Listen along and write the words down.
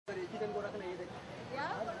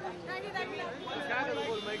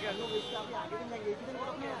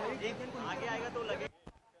आगे आएगा तो लगे।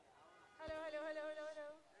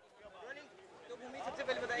 सबसे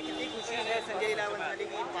पहले बताइए कितनी खुशी है संजय लीला भंसाली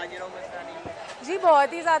की बाजीराव मस्तानी? जी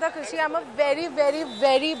बहुत ही ज़्यादा खुशी। I am a very very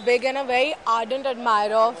very big and a very ardent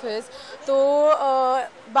admirer of his. तो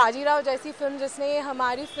बाजीराव जैसी फिल्म जिसने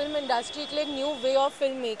हमारी फिल्म इंडस्ट्री के लिए एक new way of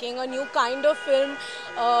film making और new kind of film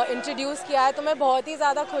introduce किया है, तो मैं बहुत ही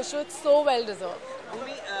ज़्यादा खुश हूँ। It's so well deserve.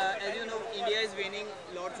 Bhumi, as you know India is winning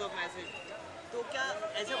lots of matches, तो क्या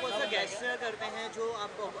ऐसा कौन सा गेस्चर करते हैं जो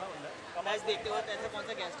आप मैच देखते हो, ऐसा कौन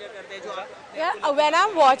सा गेस्चर करते हैं जो आप when I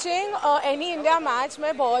am watching any India match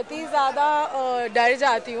मैं बहुत ही ज़्यादा डर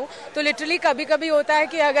जाती हूँ। तो लिटरली कभी कभी होता है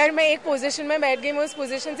कि अगर मैं एक पोजीशन में बैठ गई, मैं उस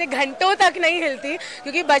पोजीशन से घंटों तक नहीं हिलती,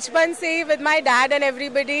 क्योंकि बचपन से ही with my dad and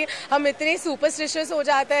everybody हम इतने सुपरस्टिशियस हो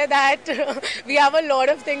जाते हैं that we have a lot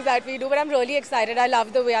of things that we do, but I am really excited. I love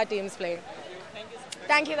the way our teams play.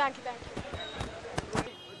 Thank you thank you thank you.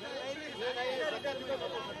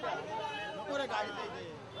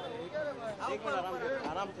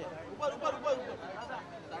 आराम से ऊपर ऊपर ऊपर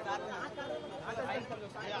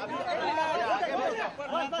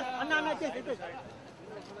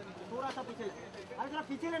थोड़ा सा पीछे, अरे थोड़ा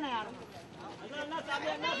पीछे लेना यार, अन्ना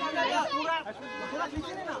सामने, थोड़ा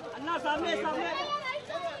पीछे लेना, अन्ना सामने सामने,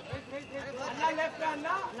 अन्ना लेफ्ट पे,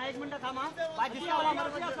 अन्ना एक मिनट थामा भाई, जिसका वाला मर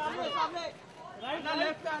गया सामने सामने, राइट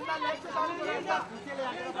लेफ्ट पे, अन्ना लेफ्ट से सामने पीछे ले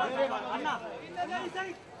अन्ना अन्ना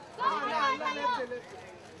लेफ्ट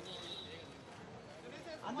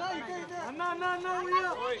अन्ना इथे अन्ना अन्ना अन्ना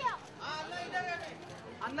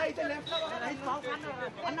अन्ना इथे लेफ्ट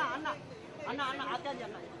अन्ना अन्ना अन्ना अन्ना आत्या जी,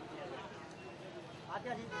 अन्ना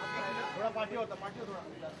आत्या जी थोड़ा पार्टी होता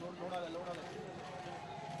थोड़ा लोड़ा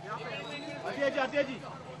आत्या जी आत्या जी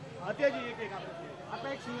आत्या जी एक आपका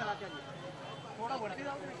एक सिंगल आत्या जी थोड़ा बोला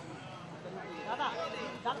दादा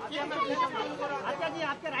आत्या जी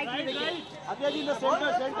आपके राइट में देखिए, आत्या जी द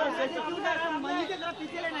सेंटर सेंटर सेंटर क्यों जा रहे हैं, मनी के तरफ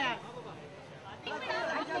पीछे लेना यार,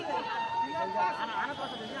 आना थोड़ा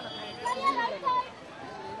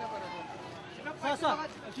सा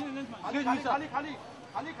खाली खाली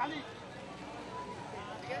खाली खाली।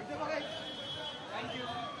 Thank you.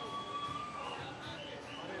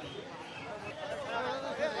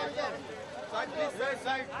 Side please,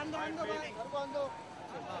 side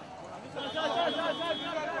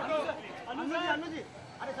Anu ji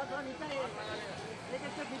अरे सर थोड़ा नीचे एक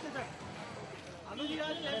स्टेप नीचे सर, अनु जी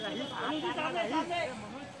सामने सामने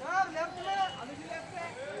सर लेफ्ट में, अनु जी लेफ्ट पे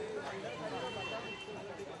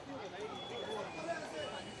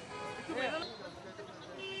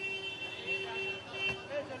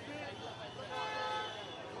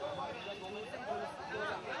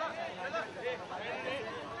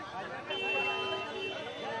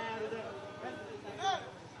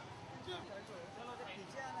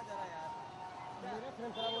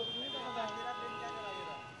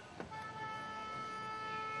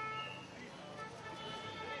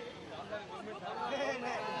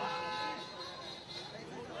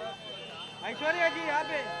ऐश्वर्या जी यहाँ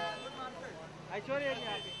पे, ऐश्वर्या जी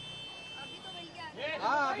यहाँ पे, अभी तो मिल गया।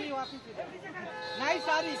 हाँ अभी वापिस नहीं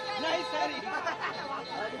सारी नहीं सारी,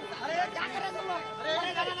 अरे क्या कर रहे हैं तुम लोग, अरे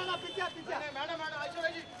ना पीछे पीछे मैडम मैडम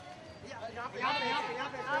ऐश्वर्या जी यहाँ पे यहाँ पे यहाँ पे यहाँ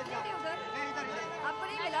पे उधर इधर आपको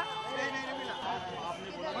नहीं मिला, नहीं मिला, आपने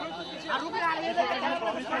बोला रुक रहा है,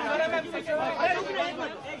 अरे रुक रहा है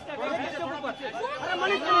एक स्टेप, अरे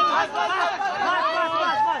मनीष बस बस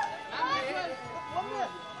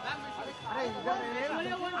अरे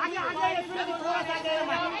आगे आगे थोड़ा सा आगे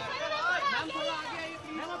मैम, थोड़ा आगे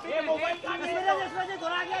ये मोबाइल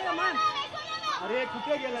थोड़ा आगे आइए मैम, अरे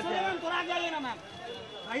ठुके गेला थोड़ा आगे आइए ना मैम,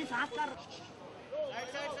 कहीं साथ कर side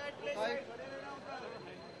side please.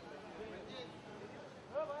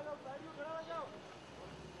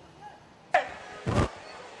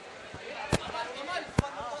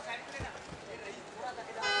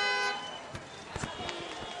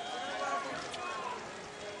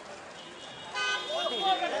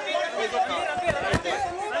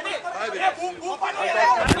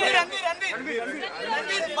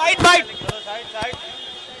 Fight, fight. Side, side.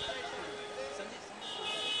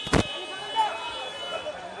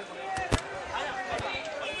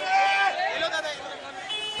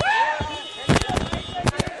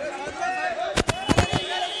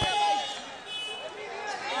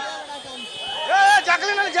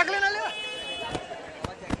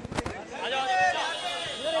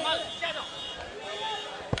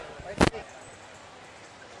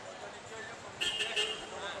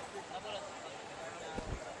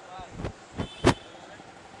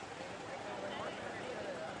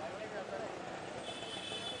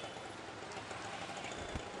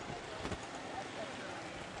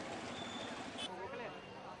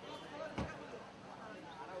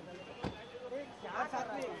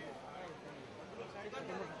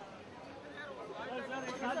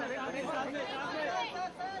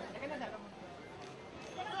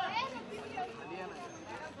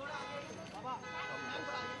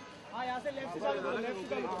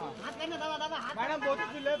 Madam both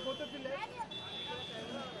of the left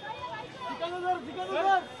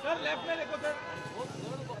sir left में देखो sir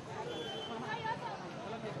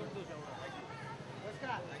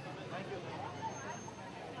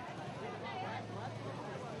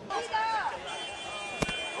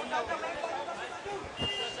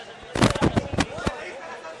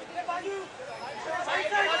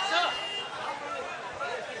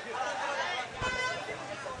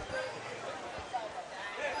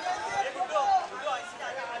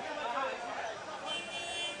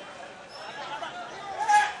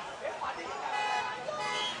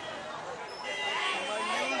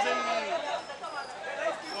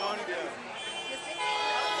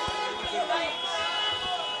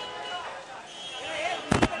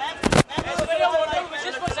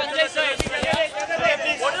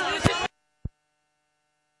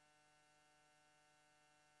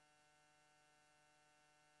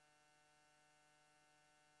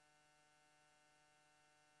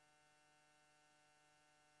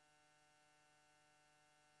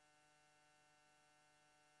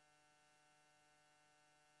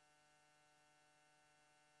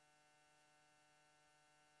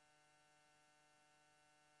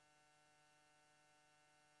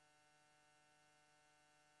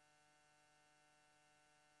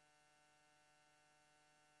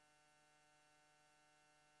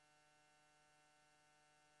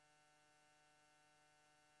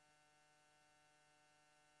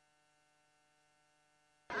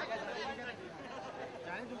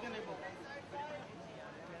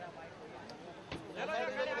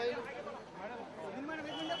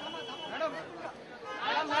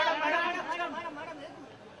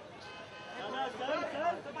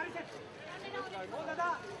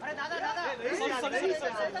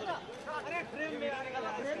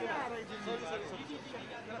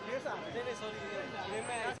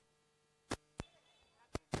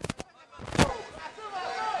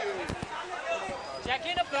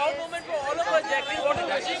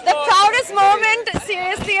The proudest moment,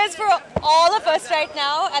 seriously, is for all of us right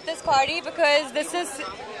now at this party, because this is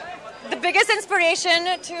the biggest inspiration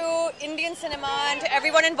to Indian cinema and to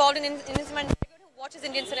everyone involved in Indian cinema who watches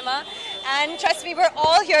Indian cinema. And trust me, we're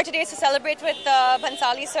all here today to celebrate with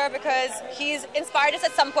Bhansali sir, because he's inspired us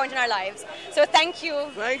at some point in our lives. So thank you.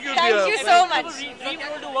 Thank you, Thank dear. you so much. Dream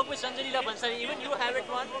role to work with Sanjay, Leela, Bhansali. Even you have it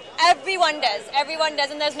one. Everyone does. Everyone does.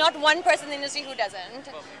 And there's not one person in the industry who doesn't.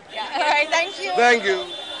 Yeah. All right. Thank you. Thank you.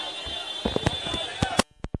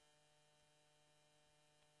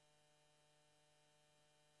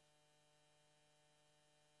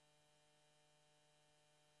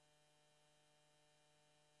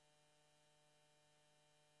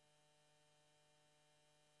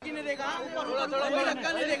 नहीं देगा थोड़ा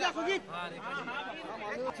धक्का नहीं देगा सुजीत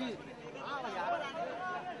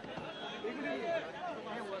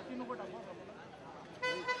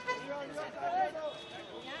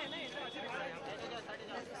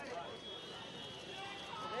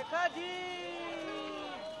रेखा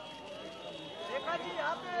जी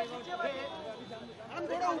यहाँ पे नीचे बैठिए हम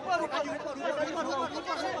थोड़ा ऊपर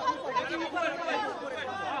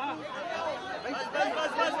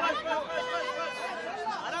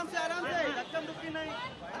आराम से धक्कम धुक्की नहीं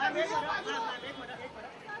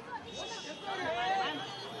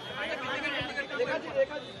रेखा जी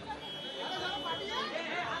रेखा जी